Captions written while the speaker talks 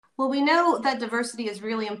Well, we know that diversity is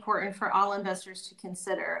really important for all investors to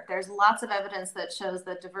consider. There's lots of evidence that shows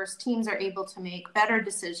that diverse teams are able to make better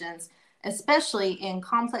decisions, especially in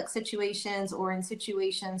complex situations or in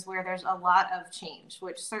situations where there's a lot of change,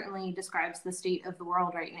 which certainly describes the state of the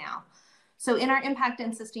world right now. So in our impact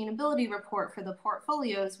and sustainability report for the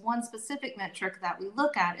portfolios, one specific metric that we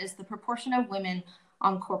look at is the proportion of women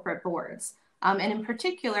on corporate boards. And in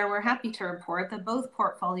particular, we're happy to report that both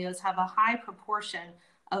portfolios have a high proportion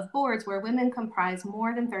of boards where women comprise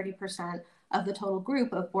more than 30% of the total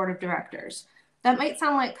group of board of directors. That might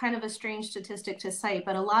sound like kind of a strange statistic to cite,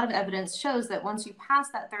 but a lot of evidence shows that once you pass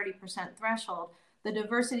that 30% threshold, the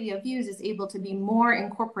diversity of views is able to be more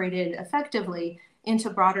incorporated effectively into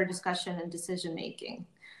broader discussion and decision making.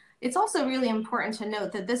 It's also really important to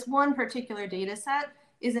note that this one particular data set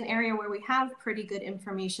is an area where we have pretty good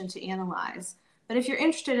information to analyze. But if you're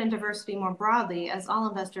interested in diversity more broadly, as all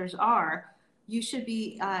investors are, you should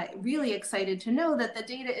be really excited to know that the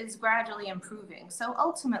data is gradually improving. So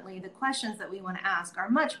ultimately, the questions that we want to ask are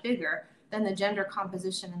much bigger than the gender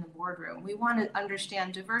composition in the boardroom. We want to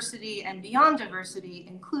understand diversity and beyond diversity,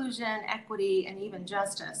 inclusion, equity, and even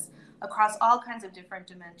justice across all kinds of different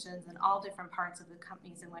dimensions and all different parts of the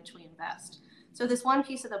companies in which we invest. So this one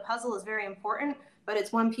piece of the puzzle is very important, but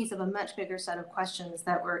it's one piece of a much bigger set of questions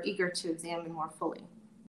that we're eager to examine more fully.